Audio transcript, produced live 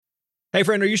Hey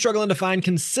friend, are you struggling to find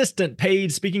consistent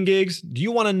paid speaking gigs? Do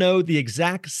you want to know the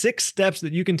exact 6 steps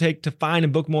that you can take to find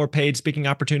and book more paid speaking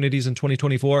opportunities in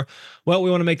 2024? Well,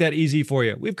 we want to make that easy for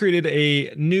you. We've created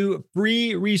a new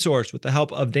free resource with the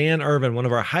help of Dan Irvin, one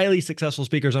of our highly successful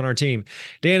speakers on our team.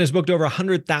 Dan has booked over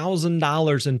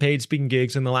 $100,000 in paid speaking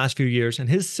gigs in the last few years, and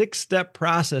his 6-step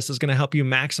process is going to help you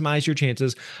maximize your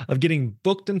chances of getting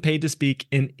booked and paid to speak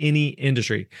in any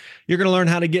industry. You're going to learn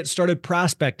how to get started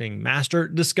prospecting, master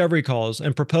discovery calls,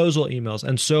 and proposal emails,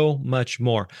 and so much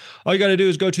more. All you got to do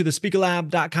is go to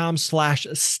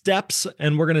thespeakerlab.com/steps,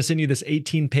 and we're going to send you this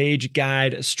 18-page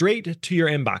guide straight to your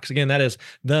inbox. Again, that is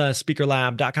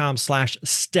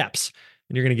thespeakerlab.com/steps,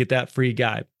 and you're going to get that free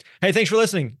guide. Hey, thanks for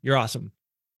listening. You're awesome.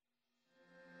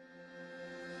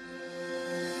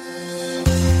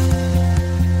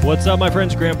 What's up, my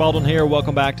friends? Grant Baldwin here.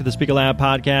 Welcome back to the Speaker Lab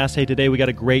podcast. Hey, today we got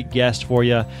a great guest for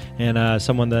you, and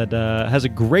someone that has a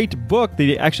great book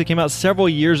that actually came out several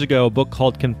years ago, a book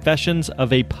called Confessions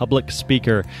of a Public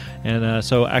Speaker. And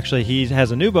so actually he has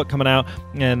a new book coming out,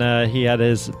 and he had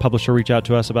his publisher reach out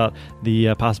to us about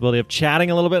the possibility of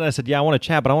chatting a little bit. And I said, yeah, I want to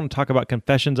chat, but I want to talk about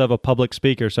Confessions of a Public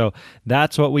Speaker. So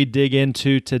that's what we dig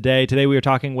into today. Today we are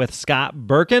talking with Scott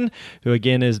Berkun, who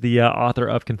again is the author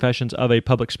of Confessions of a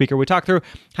Public Speaker. We talk through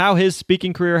how his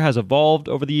speaking career has evolved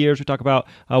over the years. We talk about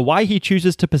why he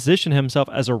chooses to position himself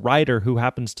as a writer who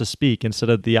happens to speak instead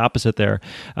of the opposite there.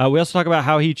 We also talk about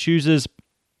how he chooses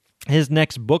his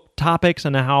next book topics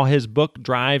and how his book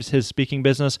drives his speaking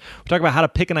business. We talk about how to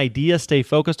pick an idea, stay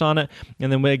focused on it,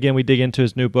 and then we dig into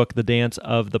his new book, The Dance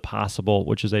of the Possible,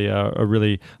 which is a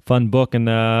really fun book and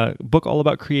a book all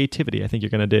about creativity. I think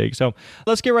you're going to dig. So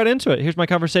let's get right into it. Here's my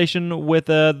conversation with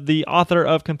the author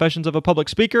of Confessions of a Public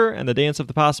Speaker and The Dance of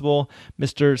the Possible,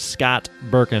 Mr. Scott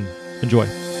Berkun. Enjoy.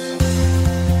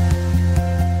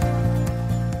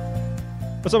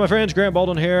 What's up, my friends? Grant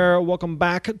Baldwin here. Welcome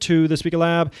back to the Speaker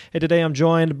Lab. Hey, today I'm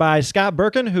joined by Scott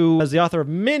Berkun, who is the author of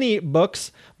many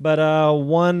books, but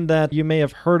one that you may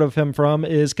have heard of him from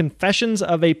is Confessions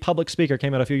of a Public Speaker.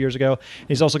 Came out a few years ago.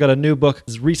 He's also got a new book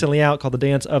that's recently out called The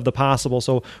Dance of the Possible,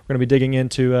 so we're going to be digging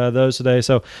into those today.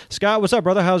 So, Scott, what's up,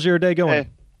 brother? How's your day going? Hey,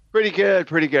 pretty good.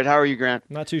 How are you, Grant?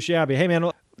 Not too shabby. Hey, man,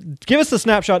 give us the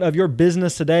snapshot of your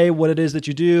business today, what it is that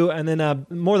you do, and then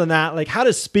more than that, like how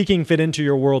does speaking fit into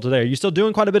your world today? Are you still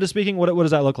doing quite a bit of speaking? What does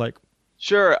that look like?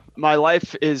 Sure. My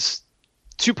life is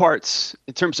 2 parts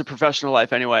in terms of professional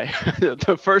life anyway.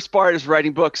 The first part is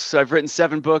writing books. So I've written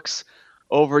 7 books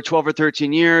over 12 or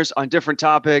 13 years on different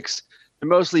topics. They're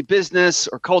mostly business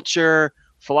or culture,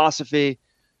 philosophy,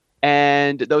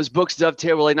 and those books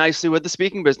dovetail really nicely with the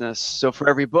speaking business. So for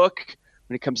every book,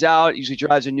 when it comes out, it usually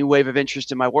drives a new wave of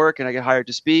interest in my work, and I get hired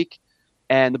to speak.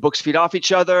 And the books feed off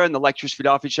each other, and the lectures feed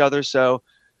off each other. So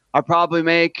I probably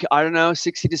make,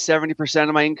 60 to 70%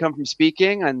 of my income from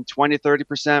speaking and 20 to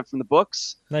 30% from the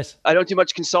books. Nice. I don't do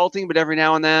much consulting, but every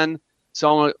now and then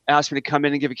someone asks me to come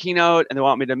in and give a keynote, and they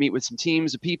want me to meet with some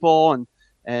teams of people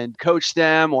and coach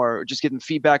them or just give them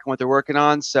feedback on what they're working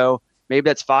on. So maybe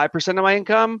that's 5% of my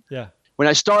income. Yeah. When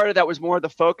I started, that was more the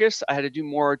focus. I had to do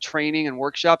more training and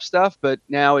workshop stuff, but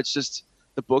now it's just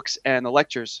the books and the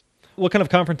lectures. What kind of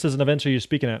conferences and events are you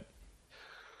speaking at?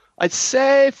 I'd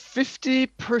say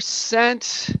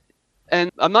 50%,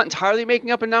 and I'm not entirely making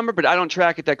up a number, but I don't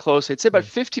track it that closely. I'd say about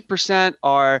 50%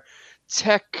 are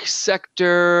tech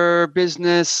sector,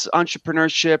 business,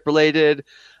 entrepreneurship related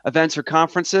events or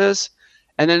conferences.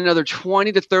 And then another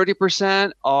 20 to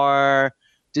 30% are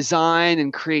design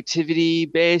and creativity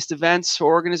based events for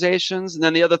organizations. And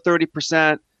then the other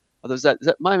 30%, is that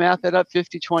my math that up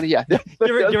 50, 20? Yeah.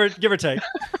 give or take.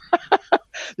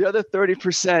 The other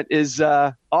 30% is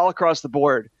all across the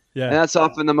board. Yeah. And that's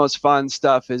often the most fun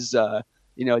stuff is, a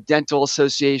dental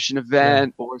association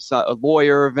event or a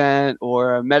lawyer event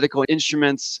or medical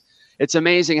instruments. It's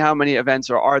amazing how many events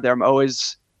are there.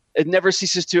 It never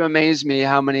ceases to amaze me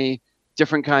how many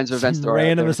different kinds of events there are.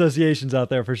 Random associations out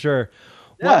there for sure.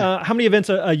 Yeah. How many events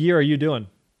a year are you doing?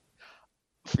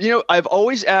 I've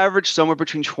always averaged somewhere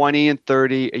between 20 and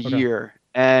 30 a year.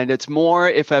 And it's more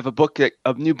if I have a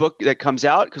new book that comes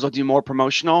out, because I'll do more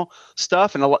promotional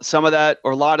stuff. And a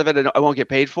lot of it I won't get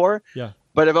paid for. Yeah.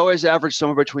 But I've always averaged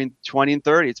somewhere between 20 and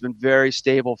 30. It's been very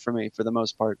stable for me for the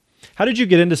most part. How did you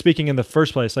get into speaking in the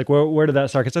first place? Like where did that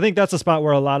start? Because I think that's a spot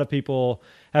where a lot of people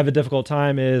have a difficult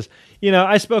time is,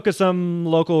 I spoke at some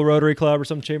local Rotary Club or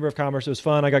some Chamber of Commerce. It was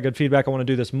fun. I got good feedback. I want to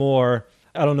do this more.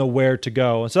 I don't know where to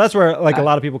go. And so that's where a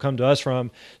lot of people come to us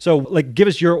from. So give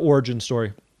us your origin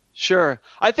story. Sure.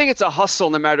 I think it's a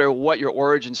hustle no matter what your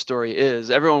origin story is.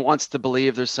 Everyone wants to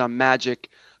believe there's some magic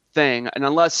thing. And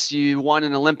unless you won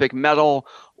an Olympic medal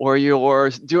or you're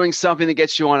doing something that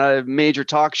gets you on a major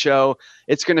talk show,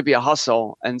 it's going to be a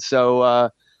hustle. And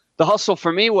so the hustle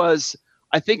for me was,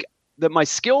 I think that my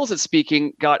skills at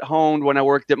speaking got honed when I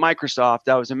worked at Microsoft.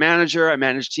 I was a manager. I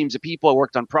managed teams of people. I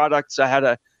worked on products. I had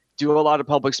to do a lot of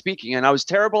public speaking, and I was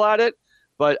terrible at it,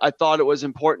 but I thought it was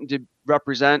important to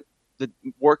represent the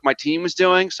work my team was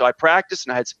doing. So I practiced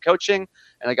and I had some coaching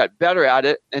and I got better at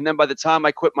it. And then by the time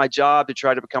I quit my job to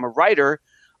try to become a writer,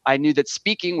 I knew that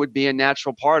speaking would be a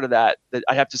natural part of that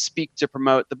I'd have to speak to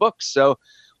promote the books. So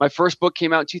my first book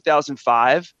came out in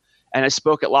 2005, and I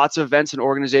spoke at lots of events and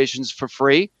organizations for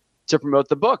free to promote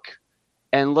the book.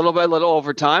 And little by little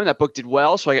over time, that book did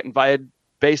well. So I got invited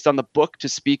based on the book to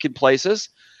speak in places.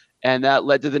 And that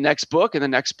led to the next book and the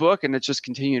next book, and it just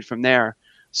continued from there.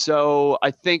 So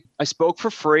I think I spoke for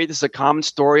free. This is a common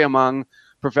story among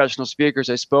professional speakers.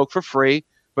 I spoke for free,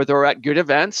 but they were at good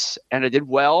events, and I did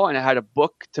well, and I had a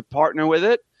book to partner with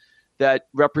it that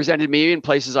represented me in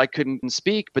places I couldn't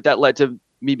speak, but that led to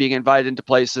me being invited into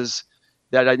places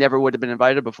that I never would have been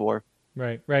invited before.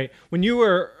 Right, right. When you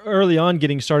were early on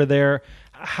getting started there,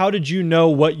 how did you know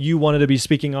what you wanted to be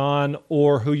speaking on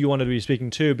or who you wanted to be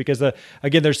speaking to? Because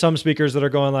again, there's some speakers that are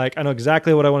going like, I know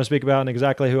exactly what I want to speak about and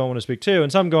exactly who I want to speak to.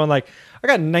 And some going like, I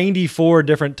got 94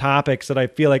 different topics that I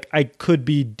feel like I could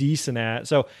be decent at.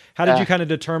 So how did you kind of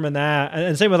determine that?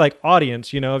 And same with like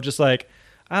audience, of just like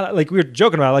we were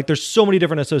joking about, like there's so many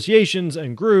different associations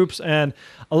and groups. And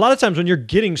a lot of times when you're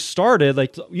getting started,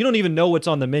 like you don't even know what's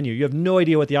on the menu. You have no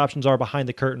idea what the options are behind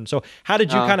the curtain. So how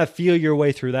did you kind of feel your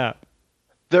way through that?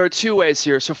 There are two ways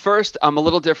here. So first, I'm a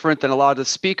little different than a lot of the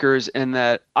speakers in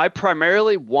that I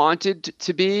primarily wanted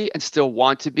to be and still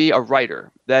want to be a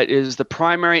writer. That is the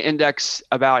primary index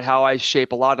about how I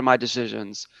shape a lot of my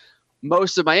decisions.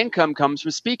 Most of my income comes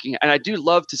from speaking, and I do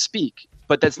love to speak,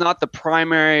 but that's not the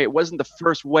primary. It wasn't the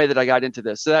first way that I got into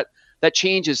this. So that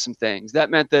changes some things. That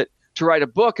meant that to write a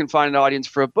book and find an audience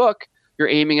for a book, you're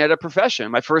aiming at a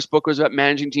profession. My first book was about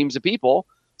managing teams of people,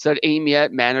 so I'd aim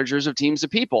at managers of teams of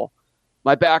people.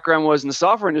 My background was in the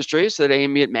software industry, so that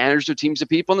aimed me at managers of teams of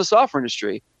people in the software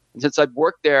industry. And since I'd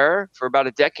worked there for about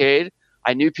a decade,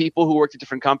 I knew people who worked at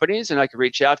different companies, and I could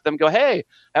reach out to them and go, hey,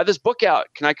 I have this book out.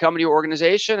 Can I come to your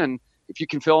organization? And if you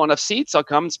can fill enough seats, I'll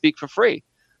come and speak for free.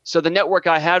 So the network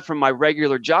I had from my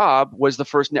regular job was the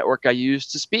first network I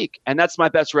used to speak. And that's my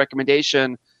best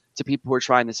recommendation to people who are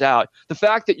trying this out. The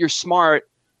fact that you're smart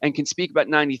and can speak about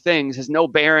 90 things has no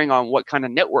bearing on what kind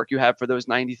of network you have for those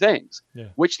 90 things. Yeah.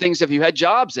 Which things have you had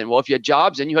jobs in? Well, if you had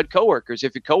jobs in, you had coworkers.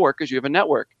 If you had coworkers, you have a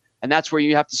network. And that's where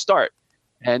you have to start.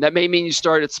 And that may mean you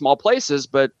start at small places,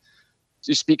 but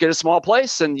you speak at a small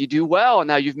place and you do well. And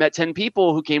now you've met 10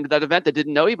 people who came to that event that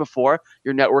didn't know you before.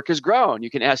 Your network has grown. You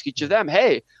can ask each of them,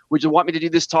 hey, would you want me to do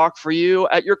this talk for you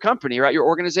at your company or at your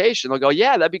organization? They'll go,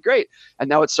 yeah, that'd be great. And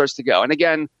now it starts to go. And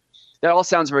again, that all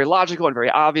sounds very logical and very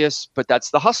obvious, but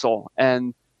that's the hustle.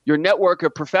 And your network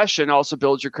of profession also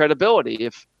builds your credibility.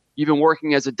 If you've been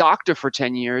working as a doctor for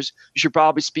 10 years, you should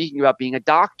probably be speaking about being a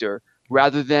doctor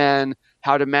rather than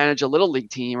how to manage a little league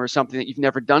team or something that you've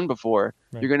never done before.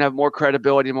 Right. You're going to have more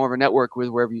credibility and more of a network with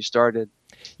wherever you started.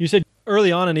 You said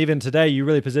early on and even today, you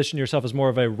really position yourself as more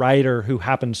of a writer who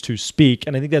happens to speak.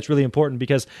 And I think that's really important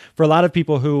because for a lot of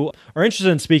people who are interested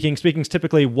in speaking is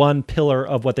typically one pillar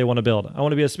of what they want to build. I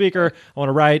want to be a speaker. I want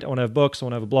to write. I want to have books. I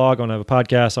want to have a blog. I want to have a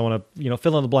podcast. I want to,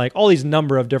 fill in the blank, all these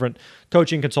number of different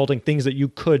coaching, consulting things that you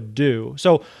could do.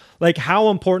 So like how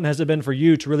important has it been for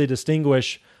you to really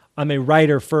distinguish I'm a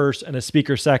writer first and a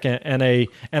speaker second, and I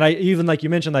even, like you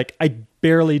mentioned, like I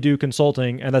barely do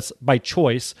consulting, and that's by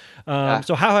choice.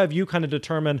 So how have you kind of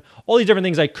determined all these different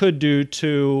things I could do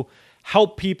to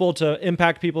help people, to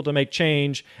impact people, to make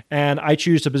change, and I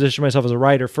choose to position myself as a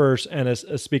writer first and as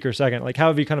a speaker second? Like how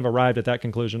have you kind of arrived at that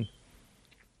conclusion?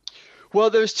 Well,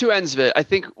 there's two ends of it. I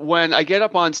think when I get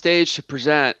up on stage to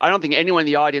present, I don't think anyone in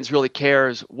the audience really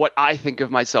cares what I think of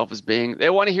myself as being. They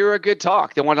want to hear a good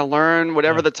talk. They want to learn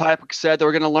whatever the topic said they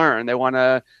were going to learn. They want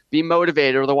to be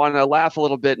motivated, or they want to laugh a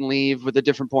little bit and leave with a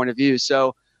different point of view.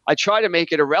 So I try to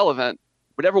make it irrelevant.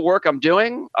 Whatever work I'm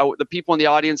doing, the people in the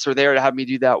audience are there to have me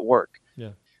do that work. Yeah.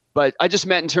 But I just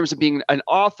meant in terms of being an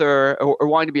author or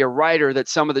wanting to be a writer, that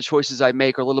some of the choices I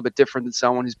make are a little bit different than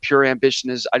someone whose pure ambition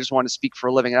is, I just want to speak for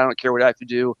a living. I don't care what I have to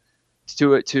do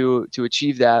to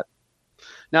achieve that.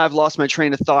 Now I've lost my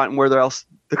train of thought and where else.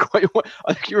 Can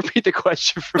you repeat the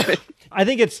question for me? I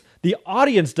think it's the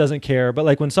audience doesn't care, but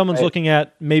like when someone's looking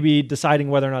at maybe deciding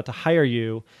whether or not to hire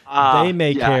you, they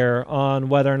may care on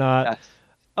whether or not,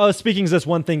 speaking is this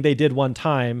one thing they did one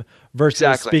time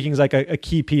versus speaking is like a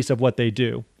key piece of what they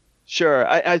do. Sure.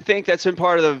 I think that's been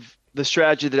part of the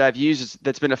strategy that I've used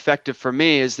that's been effective for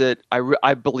me is that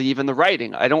I believe in the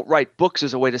writing. I don't write books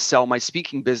as a way to sell my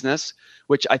speaking business,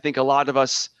 which I think a lot of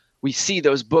us, we see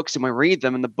those books and we read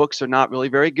them, and the books are not really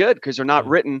very good because they're not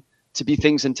written to be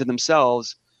things into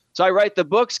themselves. So I write the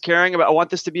books caring about, I want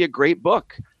this to be a great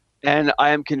book. And I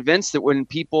am convinced that when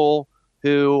people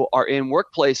who are in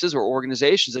workplaces or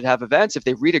organizations that have events, if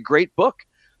they read a great book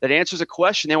that answers a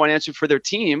question they want answered for their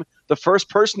team, the first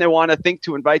person they want to think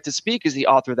to invite to speak is the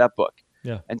author of that book.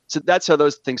 Yeah. And so that's how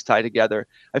those things tie together.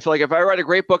 I feel like if I write a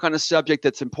great book on a subject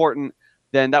that's important,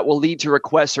 then that will lead to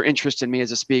requests or interest in me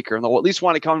as a speaker. And they'll at least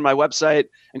want to come to my website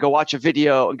and go watch a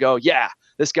video and go, yeah,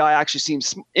 this guy actually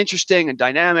seems interesting and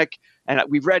dynamic. And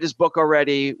we've read his book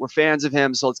already. We're fans of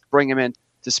him. So let's bring him in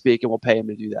to speak and we'll pay him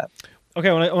to do that. Okay,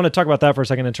 I want to talk about that for a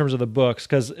second in terms of the books,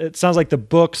 because it sounds like the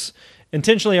books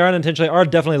intentionally or unintentionally are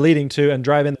definitely leading to and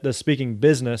driving the speaking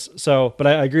business. So, but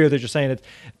I agree with what you're saying.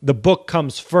 The book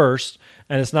comes first,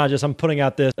 and it's not just I'm putting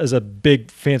out this as a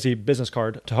big fancy business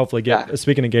card to hopefully get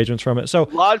speaking engagements from it. So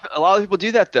a lot of people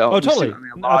do that though. Oh, totally,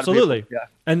 absolutely. People,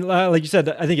 and like you said,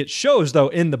 I think it shows though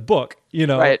in the book,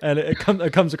 and it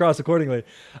comes across accordingly.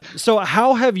 So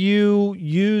how have you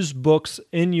used books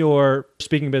in your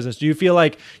speaking business? Do you feel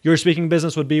like your speaking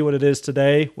business would be what it is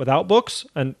today without books?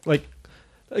 And like,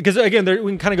 because again,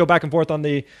 we can kind of go back and forth on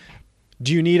do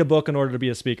you need a book in order to be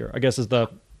a speaker? I guess is the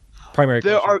primary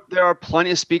question. There are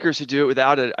plenty of speakers who do it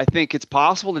without it. I think it's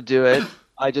possible to do it.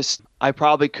 I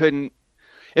probably couldn't.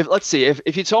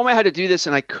 If you told me how to do this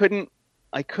and I couldn't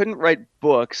write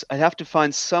books, I'd have to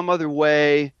find some other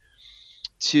way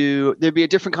there'd be a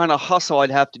different kind of hustle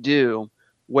I'd have to do,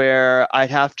 where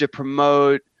I'd have to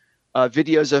promote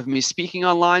videos of me speaking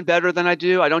online better than I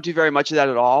do. I don't do very much of that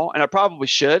at all. And I probably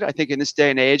should. I think in this day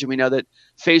and age, and we know that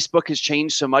Facebook has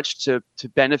changed so much to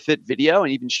benefit video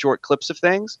and even short clips of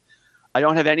things. I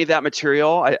don't have any of that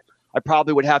material. I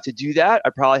probably would have to do that. I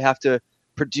probably have to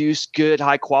produce good,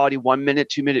 high quality 1 minute,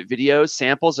 2 minute videos,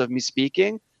 samples of me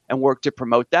speaking, and work to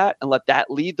promote that and let that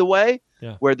lead the way.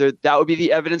 Yeah. Where that would be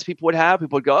the evidence people would have.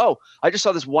 People would go, oh, I just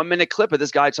saw this 1 minute clip of this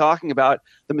guy talking about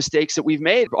the mistakes that we've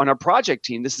made on our project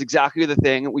team. This is exactly the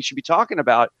thing that we should be talking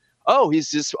about.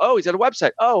 He's got a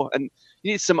website. And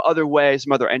you need some other way,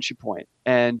 some other entry point.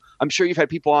 And I'm sure you've had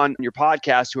people on your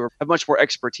podcast who have much more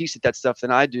expertise at that stuff than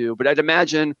I do. But I'd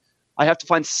imagine I have to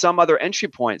find some other entry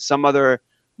point, some other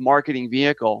marketing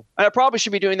vehicle. And I probably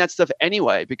should be doing that stuff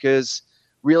anyway, because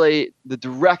really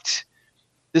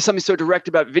there's something so direct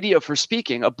about video for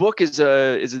speaking. A book is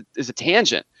a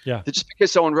tangent. Yeah. Just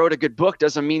because someone wrote a good book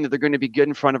doesn't mean that they're going to be good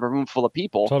in front of a room full of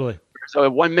people. Totally. So a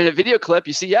 1 minute video clip,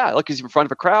 you see, look, he's in front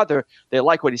of a crowd. They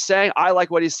like what he's saying. I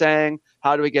like what he's saying.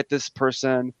 How do we get this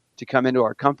person to come into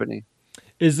our company?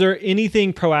 Is there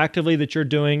anything proactively that you're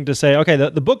doing to say, okay,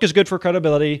 the book is good for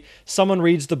credibility. Someone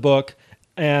reads the book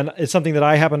and it's something that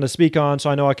I happen to speak on, so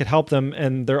I know I could help them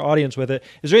and their audience with it.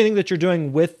 Is there anything that you're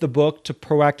doing with the book to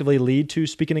proactively lead to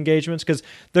speaking engagements?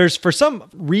 Because for some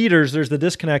readers, there's the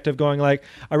disconnect of going like,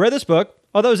 I read this book.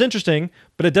 Oh, that was interesting,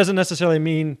 but it doesn't necessarily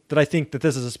mean that I think that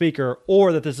this is a speaker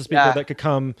or that this is a speaker that could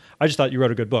come. I just thought you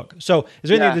wrote a good book. So is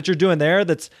there anything that you're doing there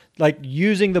that's like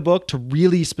using the book to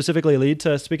really specifically lead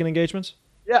to speaking engagements?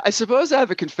 Yeah, I suppose I have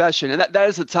a confession, and that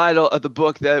is the title of the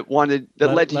book that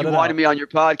led to you wanting me on your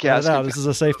podcast. This is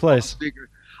a safe place.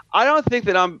 I don't think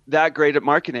that I'm that great at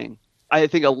marketing. I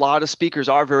think a lot of speakers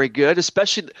are very good,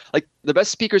 especially like the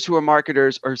best speakers who are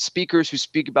marketers are speakers who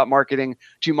speak about marketing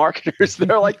to marketers.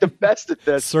 They're like the best at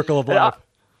this. Circle of life.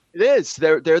 It is.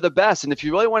 They're the best. And if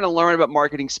you really want to learn about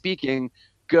marketing speaking,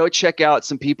 go check out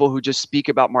some people who just speak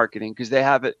about marketing, because they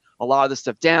have a lot of the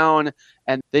stuff down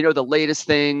and they know the latest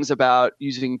things about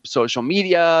using social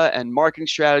media and marketing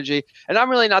strategy. And I'm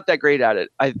really not that great at it.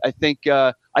 I think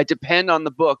I depend on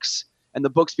the books and the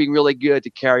books being really good to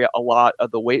carry a lot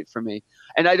of the weight for me.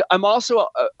 And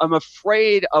I'm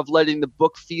afraid of letting the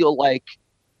book feel like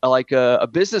a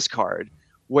business card,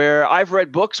 where I've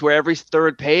read books where every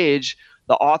third page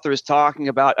the author is talking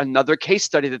about another case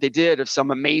study that they did of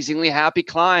some amazingly happy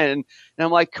client. And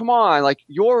I'm like, come on, like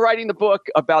you're writing the book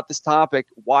about this topic.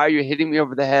 Why are you hitting me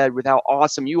over the head with how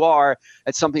awesome you are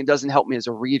at something that doesn't help me as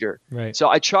a reader? Right. So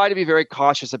I try to be very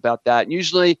cautious about that. And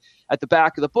usually at the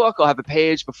back of the book, I'll have a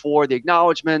page before the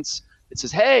acknowledgments. It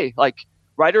says, hey, like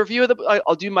write a review of the book.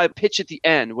 I'll do my pitch at the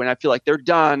end when I feel like they're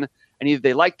done and either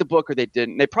they liked the book or they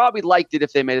didn't. They probably liked it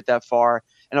if they made it that far.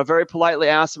 And I'll very politely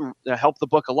ask them to help the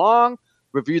book along.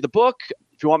 Review the book.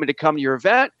 If you want me to come to your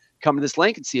event, come to this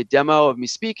link and see a demo of me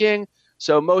speaking.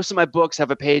 So most of my books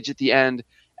have a page at the end,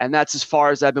 and that's as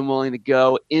far as I've been willing to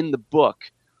go in the book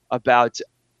about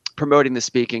promoting the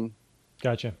speaking.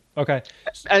 Gotcha. Okay.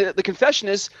 And the confession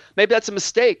is maybe that's a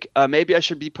mistake. Maybe I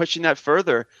should be pushing that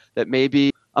further. That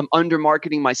maybe I'm under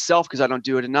marketing myself because I don't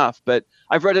do it enough. But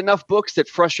I've read enough books that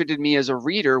frustrated me as a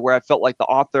reader where I felt like the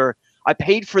author, I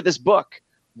paid for this book.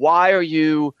 Why are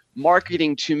you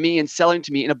marketing to me and selling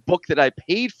to me in a book that I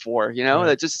paid for? Right.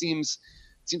 That just seems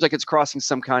like it's crossing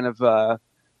some kind of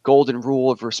golden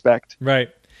rule of respect. Right.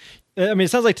 I mean, it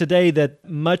sounds like today that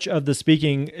much of the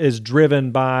speaking is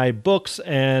driven by books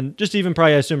and just even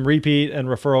probably, I assume, repeat and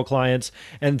referral clients.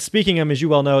 And speaking, as you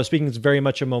well know, speaking is very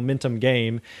much a momentum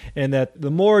game, and that the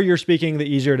more you're speaking, the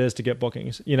easier it is to get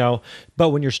bookings, But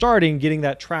when you're starting, getting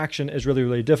that traction is really,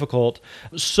 really difficult.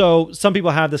 So some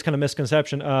people have this kind of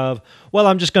misconception of, well,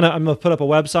 I'm going to put up a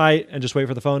website and just wait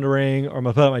for the phone to ring, or I'm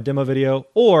going to put up my demo video,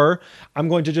 or I'm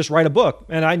going to just write a book.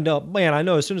 And I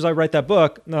know as soon as I write that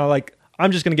book,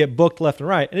 I'm just going to get booked left and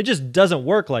right. And it just doesn't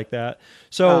work like that.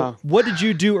 So what did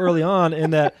you do early on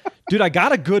in that, dude, I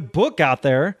got a good book out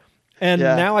there and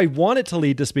now I want it to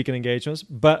lead to speaking engagements,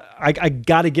 but I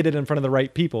got to get it in front of the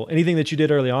right people. Anything that you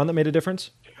did early on that made a difference?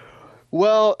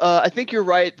 Well, I think you're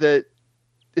right that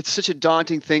it's such a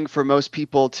daunting thing for most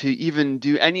people to even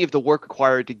do any of the work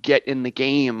required to get in the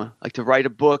game, like to write a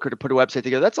book or to put a website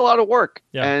together. That's a lot of work.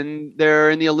 Yeah. And they're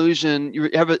in the illusion, you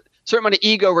have a certain amount of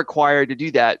ego required to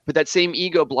do that. But that same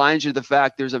ego blinds you to the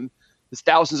fact there's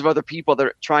thousands of other people that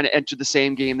are trying to enter the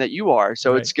same game that you are.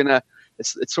 So it's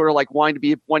sort of like wanting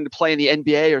to play in the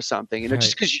NBA or something,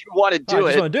 just because you want to do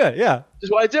it. Just want to do it. Yeah.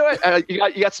 Just want to do it.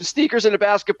 You got some sneakers in a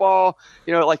basketball,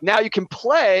 like now you can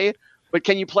play. But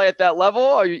can you play at that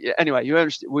level? Anyway, you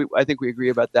understand. I think we agree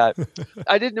about that.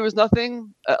 There was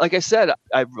nothing. Like I said,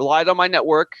 I relied on my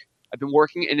network. I've been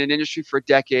working in an industry for a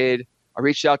decade. I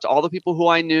reached out to all the people who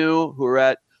I knew who were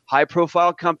at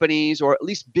high-profile companies, or at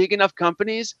least big enough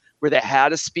companies where they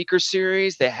had a speaker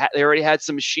series. They already had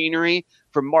some machinery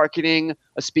for marketing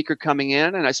a speaker coming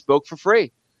in, and I spoke for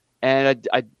free. And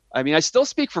I still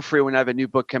speak for free when I have a new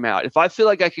book come out. If I feel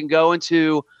like I can go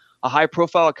into a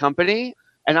high-profile company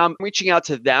and I'm reaching out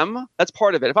to them, that's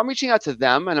part of it. If I'm reaching out to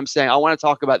them and I'm saying, I want to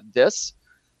talk about this,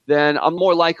 then I'm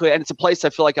more likely, and it's a place I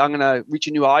feel like I'm going to reach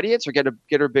a new audience or get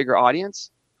a bigger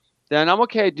audience, then I'm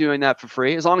okay doing that for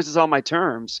free, as long as it's on my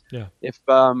terms. Yeah.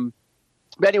 But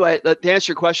anyway, to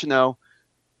answer your question though,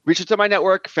 reached out to my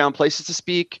network, found places to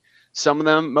speak.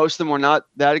 Most of them were not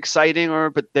that exciting,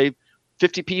 but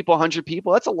 50 people, 100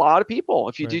 people, that's a lot of people.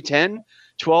 If you do 10,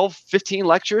 12, 15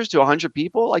 lectures to 100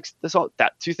 people,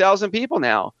 that 2,000 people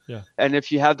now. Yeah. And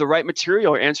if you have the right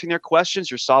material, you're answering their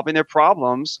questions, you're solving their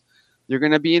problems, you're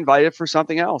going to be invited for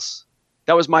something else.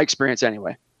 That was my experience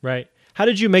anyway. Right. How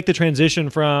did you make the transition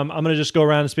from, I'm going to just go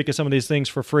around and speak at some of these things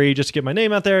for free, just to get my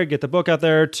name out there, get the book out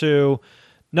there, to,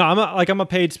 no, I'm a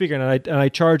paid speaker and I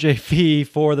charge a fee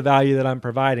for the value that I'm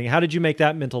providing. How did you make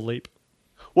that mental leap?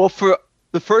 Well, for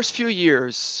the first few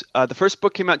years, the first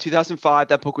book came out in 2005.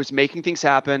 That book was Making Things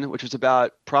Happen, which was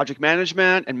about project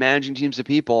management and managing teams of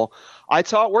people. I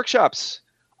taught workshops.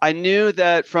 I knew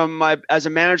that as a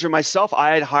manager myself, I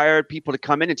had hired people to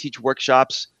come in and teach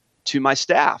workshops to my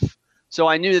staff. So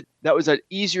I knew that was an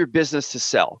easier business to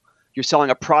sell. You're selling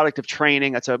a product of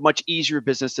training. That's a much easier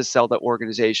business to sell to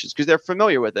organizations because they're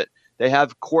familiar with it. They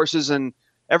have courses, and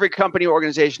every company or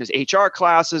organization has HR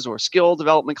classes or skill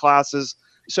development classes.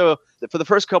 So for the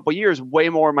first couple of years, way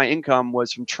more of my income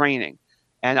was from training.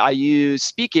 And I used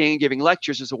speaking, giving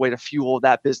lectures as a way to fuel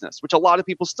that business, which a lot of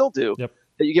people still do. Yep.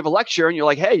 That you give a lecture and you're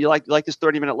like, hey, you like this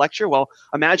 30-minute lecture? Well,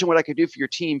 imagine what I could do for your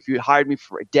team if you hired me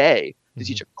for a day to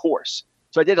teach a course.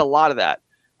 So I did a lot of that.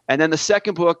 And then the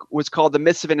second book was called The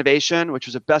Myths of Innovation, which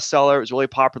was a bestseller. It was a really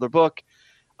popular book.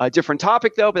 A different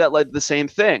topic, though, but that led to the same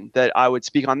thing, that I would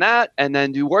speak on that and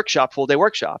then do full-day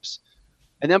workshops.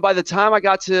 And then by the time I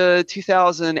got to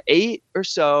 2008 or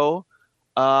so,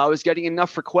 I was getting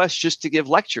enough requests just to give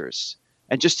lectures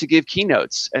and just to give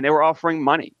keynotes, and they were offering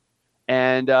money.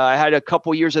 And I had a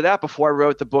couple years of that before I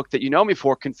wrote the book that you know me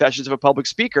for, Confessions of a Public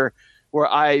Speaker, where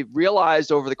I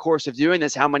realized over the course of doing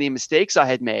this how many mistakes I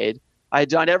had made. I had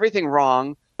done everything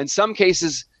wrong. In some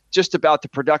cases, just about the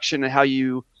production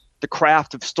and the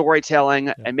craft of storytelling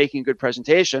and making a good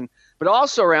presentation, but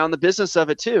also around the business of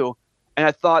it too. And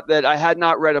I thought that I had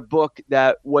not read a book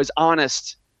that was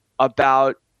honest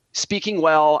about speaking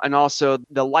well and also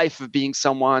the life of being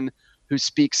someone who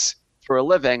speaks for a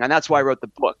living. And that's why I wrote the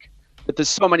book. But there's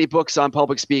so many books on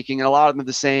public speaking, and a lot of them have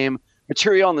the same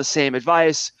material and the same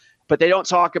advice, but they don't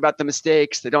talk about the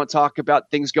mistakes. They don't talk about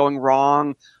things going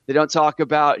wrong. They don't talk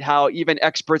about how even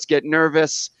experts get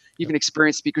nervous, even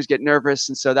experienced speakers get nervous.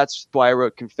 And so that's why I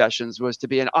wrote Confessions, was to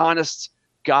be an honest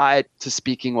guide to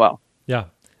speaking well. Yeah.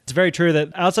 It's very true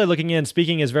that outside looking in,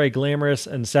 speaking is very glamorous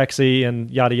and sexy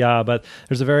and yada yada, but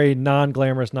there's a very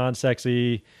non-glamorous,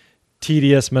 non-sexy,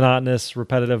 tedious, monotonous,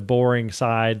 repetitive, boring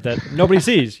side that nobody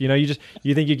sees. You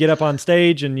think you get up on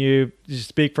stage and you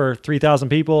speak for 3,000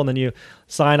 people and then you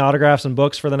sign autographs and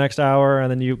books for the next hour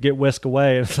and then you get whisked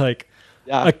away. It's like,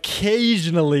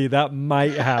 occasionally that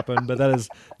might happen, but that is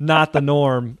not the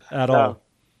norm at all.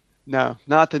 No,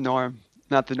 not the norm.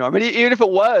 Not the norm. And even if it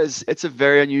was, it's a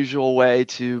very unusual way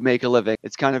to make a living.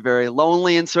 It's kind of very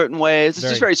lonely in certain ways. It's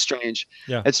just very strange.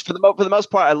 Yeah. It's for the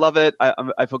most part, I love it.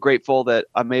 I feel grateful that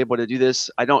I'm able to do this.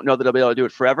 I don't know that I'll be able to do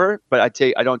it forever, but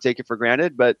I don't take it for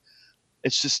granted. But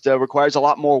it's just requires a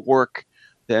lot more work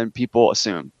than people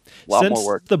assume. A lot more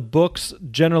work. The books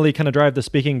generally kind of drive the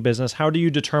speaking business, how do you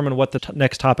determine what the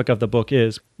next topic of the book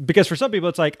is? Because for some people,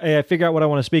 it's like, hey, I figure out what I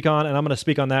want to speak on, and I'm going to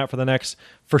speak on that for the next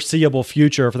foreseeable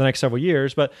future, for the next several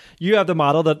years. But you have the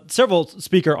model that several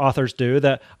speaker authors do,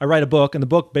 that I write a book, and the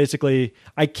book basically,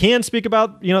 I can speak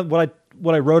about,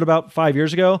 what I wrote about 5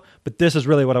 years ago, but this is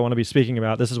really what I want to be speaking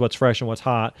about. This is what's fresh and what's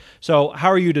hot. So how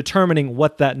are you determining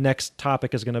what that next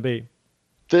topic is going to be?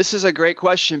 This is a great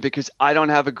question because I don't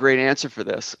have a great answer for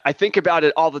this. I think about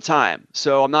it all the time.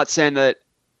 So I'm not saying that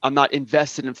I'm not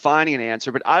invested in finding an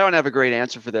answer, but I don't have a great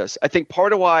answer for this. I think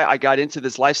part of why I got into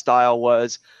this lifestyle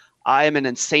was I am an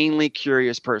insanely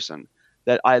curious person,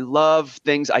 that I love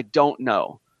things I don't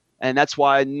know. And that's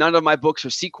why none of my books are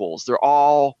sequels. They're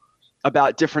all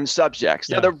about different subjects.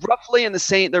 Yeah. Now, they're roughly in the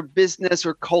same, they're business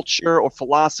or culture or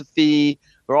philosophy.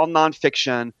 They're all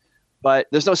nonfiction, but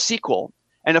there's no sequel.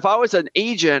 And if I was an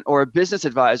agent or a business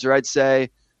advisor, I'd say,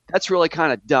 that's really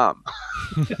kind of dumb.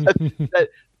 that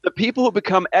the people who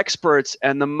become experts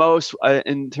and the most,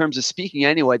 in terms of speaking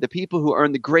anyway, the people who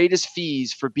earn the greatest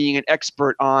fees for being an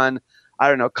expert on, I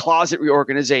don't know, closet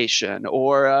reorganization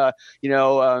or,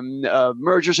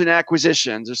 mergers and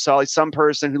acquisitions. There's probably some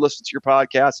person who listens to your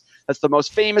podcast that's the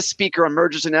most famous speaker on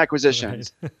mergers and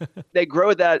acquisitions. Right. They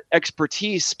grow that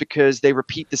expertise because they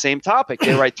repeat the same topic.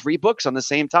 They write 3 books on the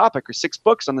same topic or 6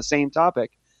 books on the same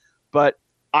topic. But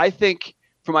I think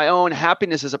for my own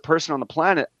happiness as a person on the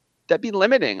planet, that'd be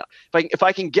limiting. If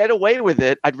I can get away with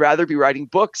it, I'd rather be writing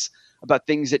books about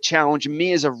things that challenge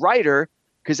me as a writer,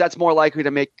 because that's more likely to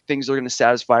make things that are going to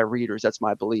satisfy readers. That's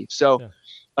my belief. So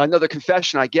another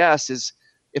confession, I guess, is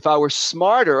if I were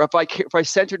smarter, if I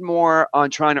centered more on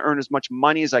trying to earn as much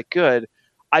money as I could,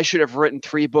 I should have written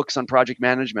 3 books on project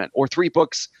management or 3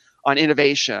 books on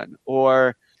innovation.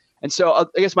 And so I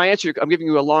guess my answer, I'm giving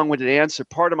you a long-winded answer.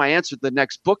 Part of my answer to the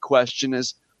next book question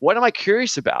is, what am I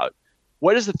curious about?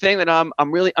 What is the thing that I'm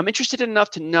interested enough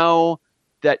to know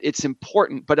that it's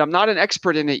important, but I'm not an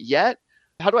expert in it yet?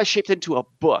 How do I shape it into a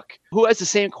book? Who has the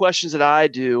same questions that I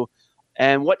do?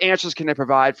 And what answers can I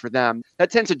provide for them?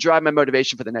 That tends to drive my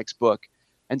motivation for the next book.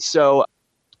 And so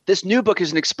this new book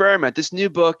is an experiment. This new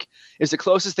book is the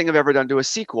closest thing I've ever done to a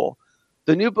sequel.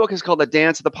 The new book is called The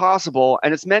Dance of the Possible,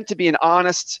 and it's meant to be an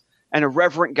honest and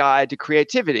irreverent guide to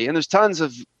creativity. And there's tons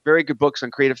of very good books on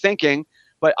creative thinking,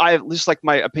 but just like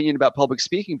my opinion about public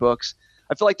speaking books,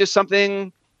 I feel like there's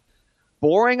something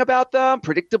boring about them,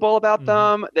 predictable about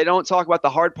them. They don't talk about the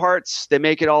hard parts. They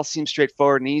make it all seem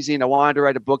straightforward and easy. And I wanted to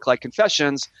write a book like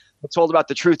Confessions that told about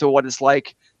the truth of what it's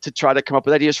like to try to come up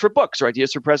with ideas for books or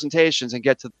ideas for presentations and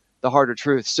get to the harder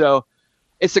truth. So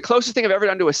it's the closest thing I've ever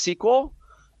done to a sequel.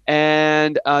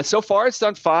 And so far it's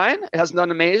done fine. It hasn't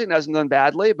done amazing. It hasn't done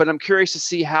badly, but I'm curious to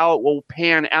see how it will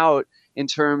pan out in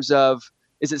terms of,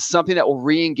 is it something that will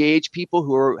re-engage people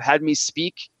who had me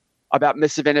speak about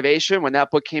Missive Innovation when that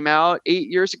book came out 8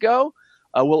 years ago?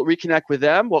 Will it reconnect with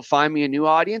them? Will it find me a new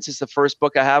audience? It's the first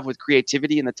book I have with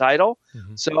creativity in the title.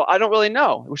 So I don't really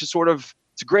know, which is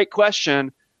it's a great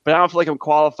question, but I don't feel like I'm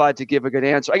qualified to give a good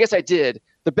answer. I guess I did.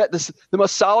 The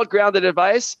most solid grounded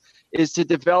advice is to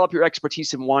develop your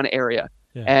expertise in one area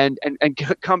and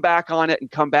come back on it and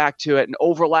come back to it and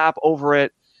overlap over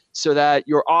it so that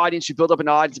your audience, you build up an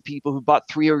audience of people who bought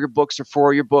 3 of your books or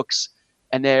 4 of your books,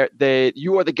 and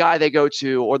you are the guy they go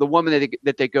to or the woman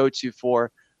that they go to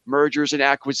for mergers and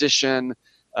acquisition,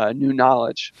 new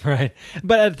knowledge. Right.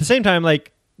 But at the same time,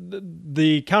 like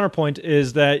the counterpoint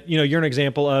is that, you're an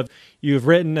example of, you've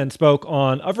written and spoke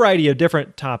on a variety of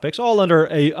different topics, all under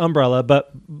a umbrella,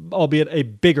 but albeit a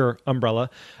bigger umbrella.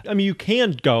 I mean, you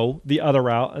can go the other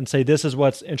route and say, this is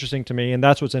what's interesting to me, and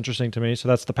that's what's interesting to me, so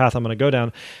that's the path I'm going to go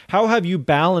down. How have you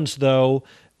balanced, though,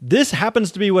 this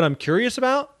happens to be what I'm curious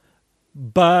about,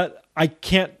 but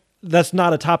that's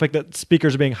not a topic that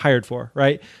speakers are being hired for,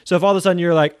 right? So if all of a sudden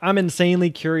you're like, I'm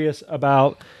insanely curious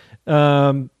about,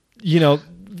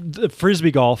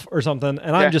 Frisbee golf or something,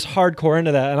 and I'm just hardcore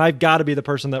into that, and I've got to be the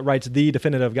person that writes the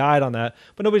definitive guide on that,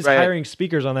 but nobody's hiring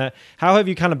speakers on that. How have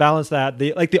you kind of balanced that,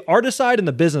 the artist side and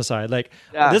the business side?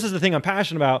 This is the thing I'm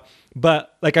passionate about,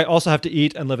 but I also have to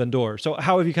eat and live indoors. So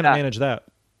how have you kind of managed that?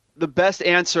 The best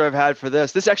answer I've had for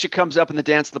this actually comes up in the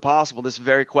Dance of the Possible, this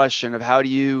very question of how do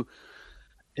you,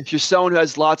 if you're someone who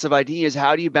has lots of ideas,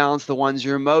 how do you balance the ones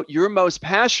you're most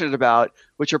passionate about,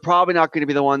 which are probably not going to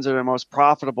be the ones that are most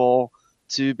profitable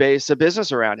to base a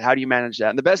business around? How do you manage that?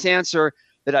 And the best answer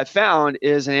that I've found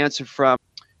is an answer from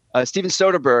Steven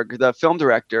Soderbergh, the film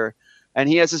director. And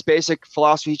he has this basic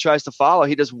philosophy he tries to follow.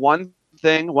 He does one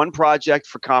thing, one project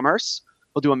for commerce.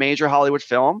 He'll do a major Hollywood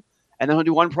film. And then he'll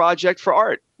do one project for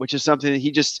art, which is something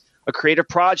that a creative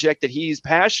project that he's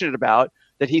passionate about,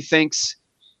 that he thinks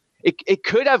it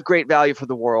could have great value for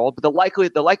the world, but the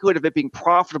likelihood of it being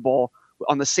profitable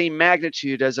on the same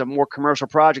magnitude as a more commercial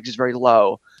project is very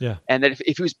low. Yeah. And that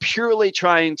if he was purely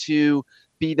trying to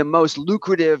be the most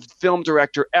lucrative film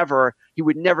director ever, he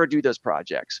would never do those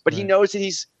projects. But he knows that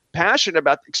he's passionate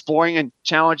about exploring and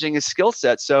challenging his skill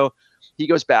set. So he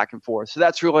goes back and forth. So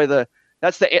that's really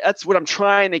that's what I'm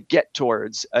trying to get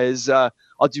towards is I'll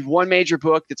do one major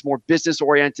book that's more business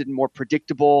oriented and more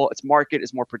predictable. Its market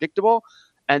is more predictable.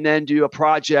 And then do a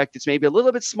project that's maybe a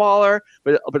little bit smaller,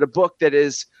 but a book that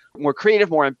is more creative,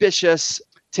 more ambitious,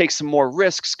 takes some more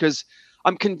risks, because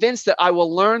I'm convinced that I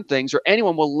will learn things, or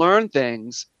anyone will learn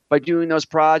things by doing those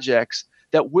projects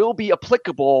that will be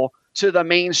applicable to the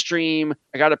mainstream,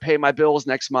 I got to pay my bills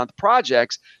next month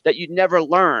projects that you'd never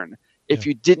learn if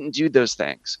you didn't do those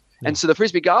things. Yeah. And so the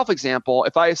Frisbee golf example,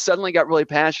 if I suddenly got really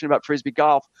passionate about Frisbee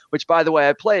golf, which by the way,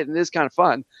 I played and it is kind of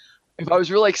fun. If I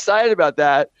was really excited about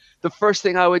that, the first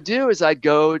thing I would do is I'd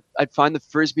find the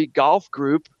Frisbee golf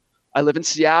group. I live in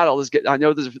Seattle. I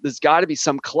know there's got to be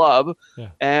some club. Yeah.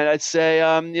 And I'd say,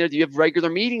 do you have regular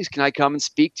meetings? Can I come and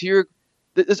speak to your,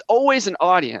 there's always an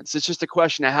audience. It's just a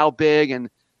question of how big and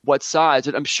what size.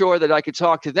 And I'm sure that I could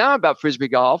talk to them about Frisbee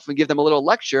golf and give them a little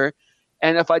lecture.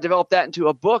 And if I develop that into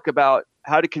a book about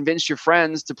how to convince your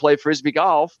friends to play Frisbee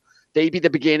golf, they'd be the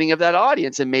beginning of that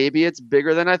audience. And maybe it's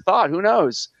bigger than I thought. Who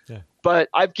knows? Yeah. But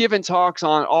I've given talks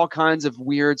on all kinds of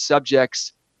weird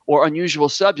subjects or unusual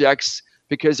subjects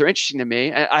because they're interesting to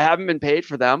me. And I haven't been paid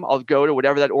for them. I'll go to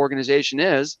whatever that organization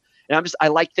is. And I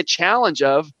like the challenge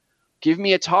of give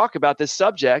me a talk about this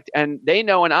subject. And they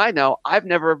know and I know I've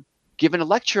never given a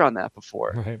lecture on that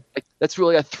before. Right. That's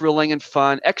really a thrilling and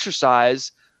fun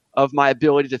exercise of my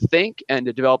ability to think and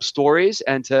to develop stories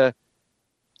and to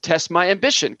test my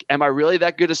ambition. Am I really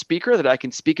that good a speaker that I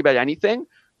can speak about anything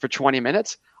for 20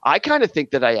 minutes? I kind of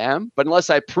think that I am, but unless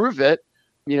I prove it,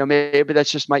 maybe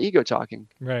that's just my ego talking.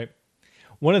 Right.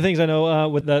 One of the things I know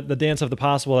with the Dance of the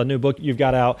Possible, a new book you've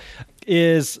got out,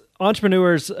 is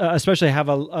entrepreneurs especially have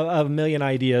a million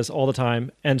ideas all the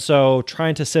time. And so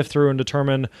trying to sift through and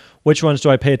determine which ones do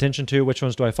I pay attention to, which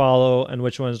ones do I follow, and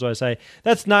which ones do I say,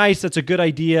 that's nice, that's a good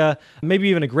idea, maybe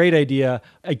even a great idea,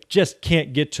 I just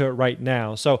can't get to it right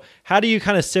now. So how do you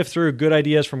kind of sift through good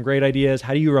ideas from great ideas?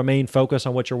 How do you remain focused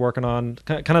on what you're working on?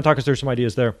 Kind of talk us through some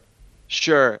ideas there.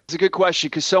 Sure. It's a good question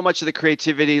because so much of the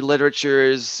creativity literature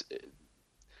is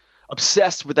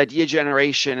obsessed with idea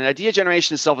generation, and idea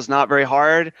generation itself is not very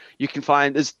hard. You can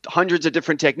find there's hundreds of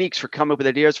different techniques for coming up with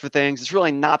ideas for things. It's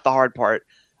really not the hard part.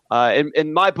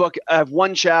 In my book, I have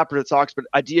one chapter that talks about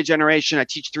idea generation. I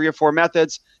teach 3 or 4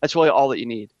 methods. That's really all that you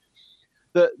need.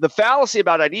 The fallacy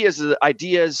about ideas is that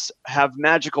ideas have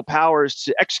magical powers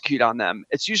to execute on them.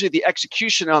 It's usually the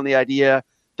execution on the idea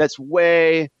that's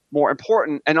way more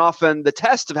important, and often the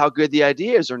test of how good the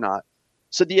idea is or not.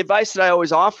 So the advice that I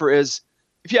always offer is,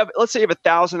 if you have, let's say you have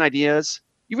 1,000 ideas,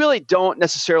 you really don't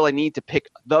necessarily need to pick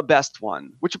the best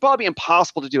one, which would probably be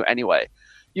impossible to do anyway.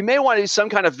 You may want to do some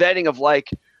kind of vetting of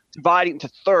dividing into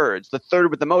thirds, the third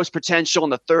with the most potential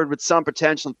and the third with some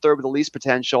potential and the third with the least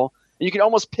potential. And you can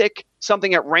almost pick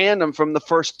something at random from the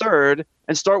first third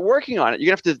and start working on it. You're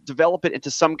going to have to develop it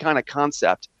into some kind of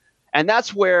concept. And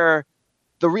that's where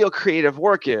the real creative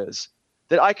work is,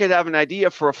 that I could have an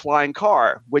idea for a flying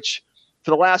car, which for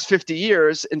the last 50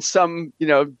 years in some,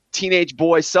 teenage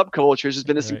boy subcultures has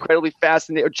been this incredibly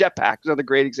fascinating, or jetpack is another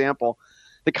great example.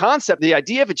 The concept, the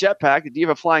idea of a jetpack, the idea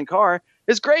of a flying car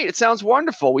is great. It sounds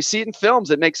wonderful. We see it in films.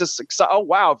 It makes us excited. Oh,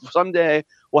 wow, someday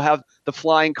we'll have the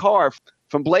flying car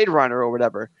from Blade Runner or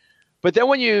whatever. But then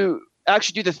when you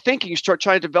actually do the thinking, you start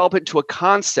trying to develop it into a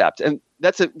concept. And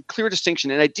that's a clear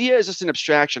distinction. An idea is just an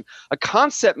abstraction. A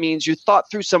concept means you thought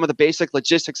through some of the basic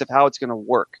logistics of how it's going to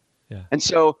work. Yeah. And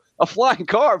so a flying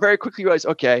car, very quickly you realize,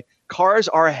 okay, cars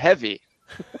are heavy.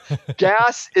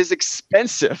 Gas is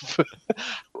expensive.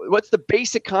 What's the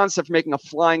basic concept for making a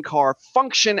flying car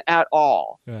function at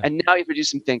all? Yeah. And now you have to do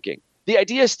some thinking. The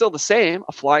idea is still the same,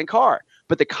 a flying car,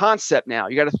 but the concept now,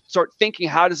 you got to start thinking,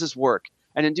 how does this work?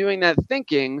 And in doing that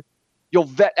thinking, you'll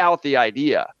vet out the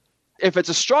idea. If it's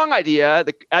a strong idea,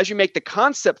 as you make the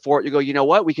concept for it, you go, you know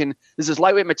what, this is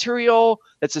lightweight material.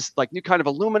 That's this like new kind of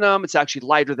aluminum. It's actually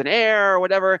lighter than air or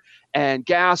whatever. And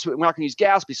gas, we're not going to use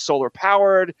gas, be solar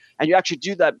powered. And you actually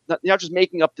do that. You're not just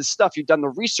making up this stuff. You've done the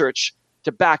research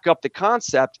to back up the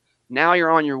concept. Now you're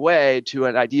on your way to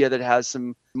an idea that has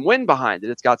some wind behind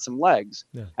it. It's got some legs.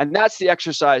 Yeah. And that's the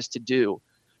exercise to do.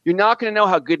 You're not going to know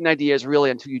how good an idea is really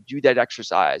until you do that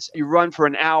exercise. You run for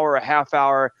an hour, a half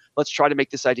hour. Let's try to make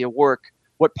this idea work.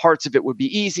 What parts of it would be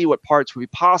easy? What parts would be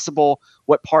possible?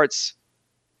 What parts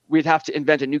we'd have to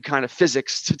invent a new kind of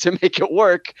physics to make it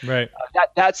work? Right.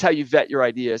 That's how you vet your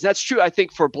ideas. That's true, I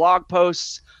think, for blog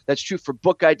posts. That's true for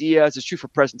book ideas. It's true for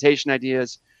presentation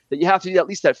ideas. That you have to do at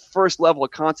least that first level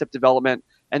of concept development.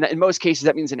 And in most cases,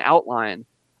 that means an outline.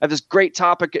 I have this great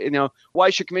topic, why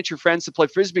you should convince your friends to play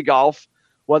Frisbee golf.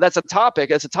 Well, that's a topic.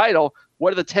 That's a title.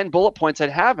 What are the 10 bullet points I'd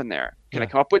have in there? Can I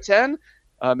come up with 10?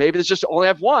 Maybe there's just only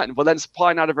have one. Well, then it's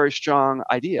probably not a very strong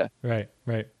idea. Right.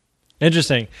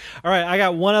 Interesting. All right, I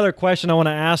got one other question I want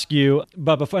to ask you,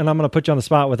 but before, and I'm going to put you on the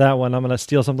spot with that one. I'm going to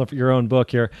steal something from your own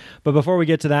book here. But before we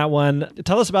get to that one,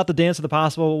 tell us about the Dance of the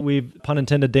Possible. We've, pun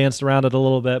intended, danced around it a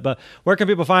little bit, but where can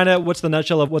people find it? What's the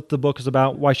nutshell of what the book is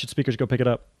about? Why should speakers go pick it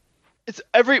up? It's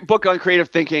every book on creative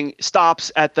thinking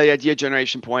stops at the idea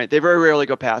generation point. They very rarely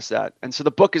go past that. And so the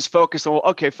book is focused on, well,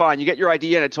 okay, fine. You get your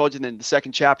idea. And I told you in the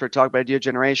second chapter, talk about idea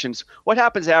generations. What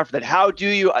happens after that? How do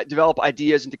you develop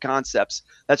ideas into concepts?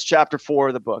 That's chapter 4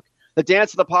 of the book. The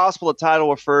Dance of the Possible, the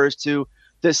title refers to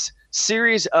this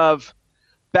series of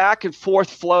back and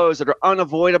forth flows that are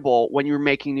unavoidable when you're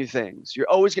making new things. You're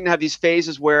always going to have these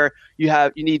phases where you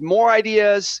need more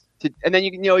ideas and then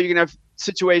you're going to have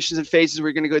situations and phases where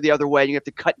you're going to go the other way and you have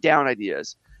to cut down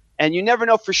ideas. And you never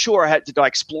know for sure, did I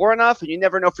explore enough? And you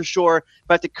never know for sure if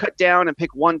I have to cut down and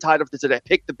pick one title, did I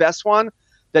pick the best one?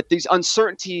 That these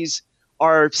uncertainties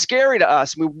are scary to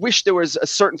us. We wish there was a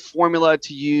certain formula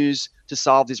to use to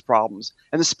solve these problems.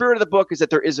 And the spirit of the book is that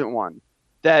there isn't one.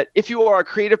 That if you are a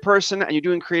creative person and you're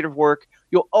doing creative work,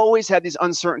 you'll always have these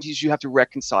uncertainties you have to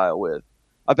reconcile with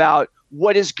about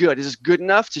what is good. Is this good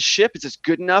enough to ship? Is this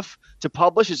good enough to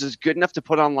publish? Is this good enough to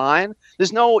put online?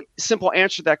 There's no simple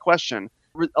answer to that question.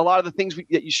 A lot of the things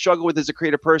that you struggle with as a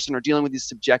creative person are dealing with these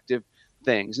subjective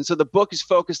things. And so the book is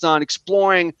focused on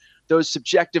exploring those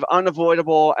subjective,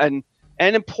 unavoidable, and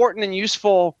important and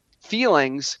useful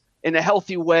feelings in a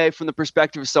healthy way from the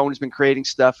perspective of someone who's been creating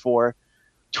stuff for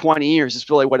 20 years. It's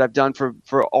really what I've done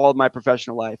for all of my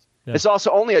professional life. Yeah. It's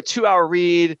also only a 2-hour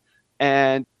read,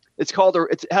 and it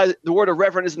has the word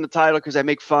irreverent is in the title because I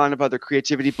make fun of other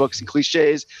creativity books and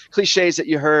cliches that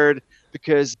you heard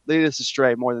because they lead us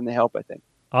astray more than they help, I think.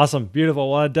 Awesome.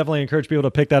 Beautiful. Well, I definitely encourage people to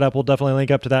pick that up. We'll definitely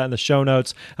link up to that in the show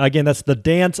notes. Again, that's The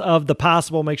Dance of the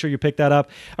Possible. Make sure you pick that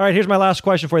up. All right, here's my last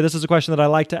question for you. This is a question that I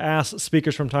like to ask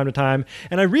speakers from time to time.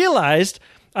 And I realized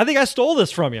I think I stole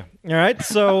this from you. All right.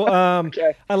 So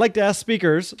okay. I like to ask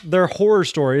speakers their horror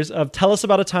stories of tell us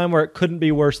about a time where it couldn't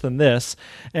be worse than this.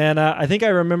 And I think I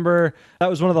remember that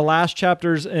was one of the last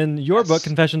chapters in your book,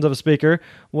 Confessions of a Speaker,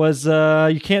 was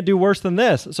you can't do worse than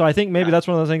this. So I think maybe that's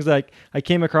one of those things that I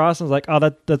came across and was like,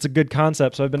 oh, that's a good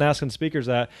concept. So I've been asking speakers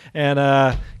that,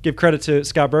 and give credit to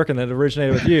Scott Berkun that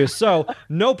originated with you. So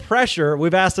no pressure.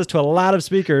 We've asked this to a lot of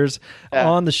speakers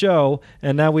on the show,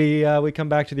 and now we come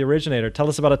back to the originator. Tell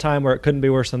us about a time where it couldn't be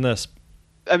worse than this.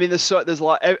 I mean, there's a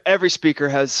lot. Every speaker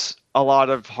has a lot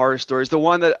of horror stories. The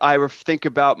one that I think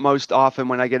about most often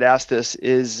when I get asked this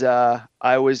is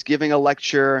I was giving a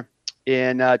lecture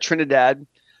in Trinidad,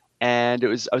 and I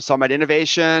was talking about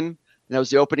innovation, and I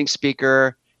was the opening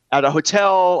speaker at a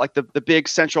hotel, like the big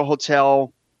central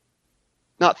hotel,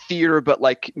 not theater, but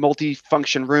like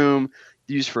multi-function room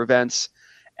used for events.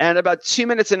 And about 2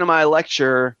 minutes into my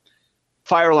lecture,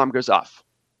 fire alarm goes off.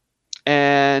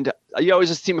 And you always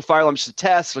assume a fire alarm is just a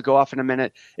test. It'll go off in a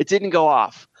minute. It didn't go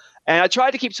off. And I tried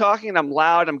to keep talking, and I'm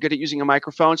loud. I'm good at using a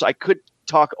microphone, so I could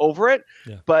talk over it.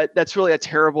 Yeah. But that's really a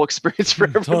terrible experience for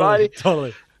everybody.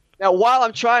 Totally. Now, while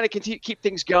I'm trying to keep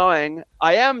things going,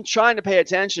 I am trying to pay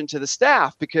attention to the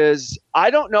staff because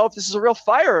I don't know if this is a real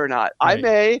fire or not. Right. I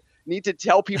may need to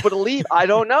tell people to leave. I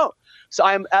don't know. So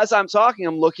as I'm talking,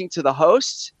 I'm looking to the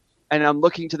host, and I'm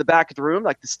looking to the back of the room,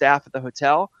 like the staff at the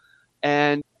hotel.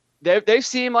 And they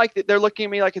seem like they're looking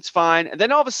at me like it's fine. And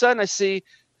then all of a sudden I see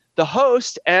the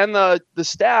host and the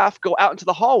staff go out into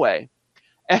the hallway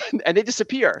and they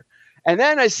disappear. And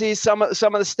then I see some of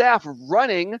the staff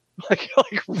running, like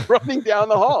running down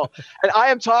the hall, and I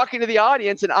am talking to the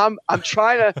audience, and I'm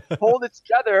trying to hold it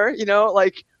together,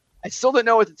 like I still don't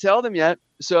know what to tell them yet.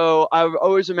 So I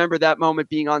always remember that moment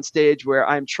being on stage where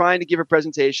I'm trying to give a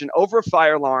presentation over a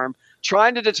fire alarm,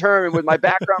 trying to determine with my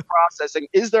background processing,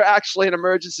 is there actually an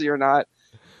emergency or not?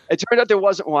 It turned out there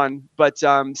wasn't one, but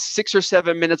 6 or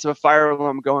 7 minutes of a fire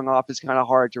alarm going off is kind of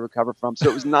hard to recover from. So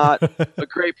it was not a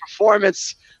great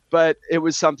performance, but it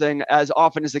was something, as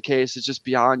often is the case, it's just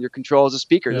beyond your control as a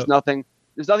speaker. Yep.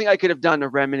 There's nothing I could have done to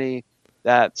remedy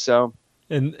that. So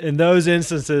in those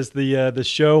instances, the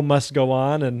show must go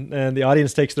on, and the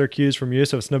audience takes their cues from you.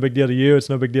 So it's no big deal to you. It's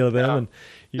no big deal to them. And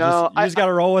you just got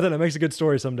to roll with it. And it makes a good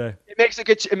story someday. It made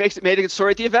a good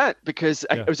story at the event because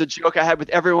it was a joke I had with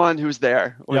everyone who was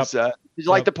there. Did you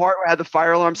like the part where I had the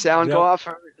fire alarm sound go off?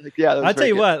 I tell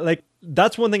you what, like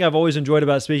that's one thing I've always enjoyed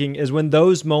about speaking is when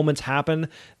those moments happen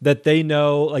that they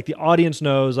know, like the audience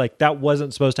knows, like that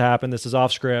wasn't supposed to happen. This is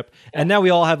off script. And now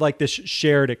we all have like this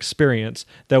shared experience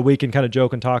that we can kind of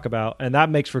joke and talk about. And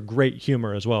that makes for great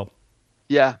humor as well.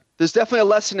 Yeah, there's definitely a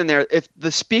lesson in there. If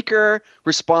the speaker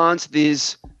responds to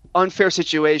these unfair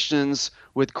situations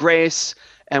with grace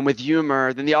and with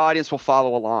humor, then the audience will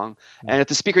follow along. And if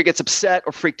the speaker gets upset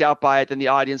or freaked out by it, then the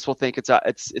audience will think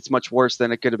it's much worse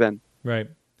than it could have been. Right.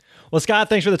 Well, Scott,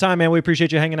 thanks for the time, man. We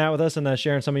appreciate you hanging out with us and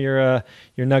sharing some of your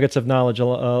nuggets of knowledge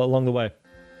along the way.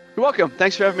 You're welcome.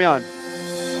 Thanks for having me on.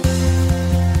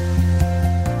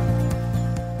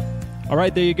 All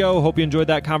right, there you go. Hope you enjoyed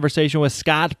that conversation with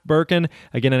Scott Berkun.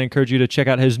 Again, I encourage you to check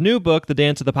out his new book, The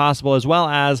Dance of the Possible, as well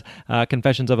as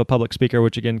Confessions of a Public Speaker,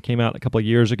 which again came out a couple of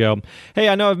years ago. Hey,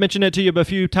 I know I've mentioned it to you a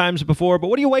few times before, but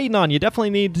what are you waiting on? You definitely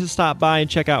need to stop by and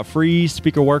check out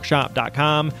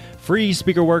freespeakerworkshop.com.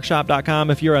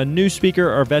 freespeakerworkshop.com. If you're a new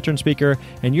speaker or veteran speaker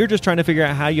and you're just trying to figure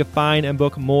out how you find and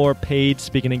book more paid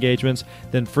speaking engagements,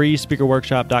 then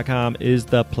freespeakerworkshop.com is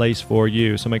the place for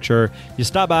you. So make sure you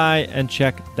stop by and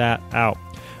check that out.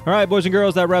 All right, boys and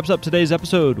girls, that wraps up today's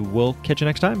episode. We'll catch you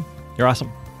next time. You're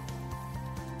awesome.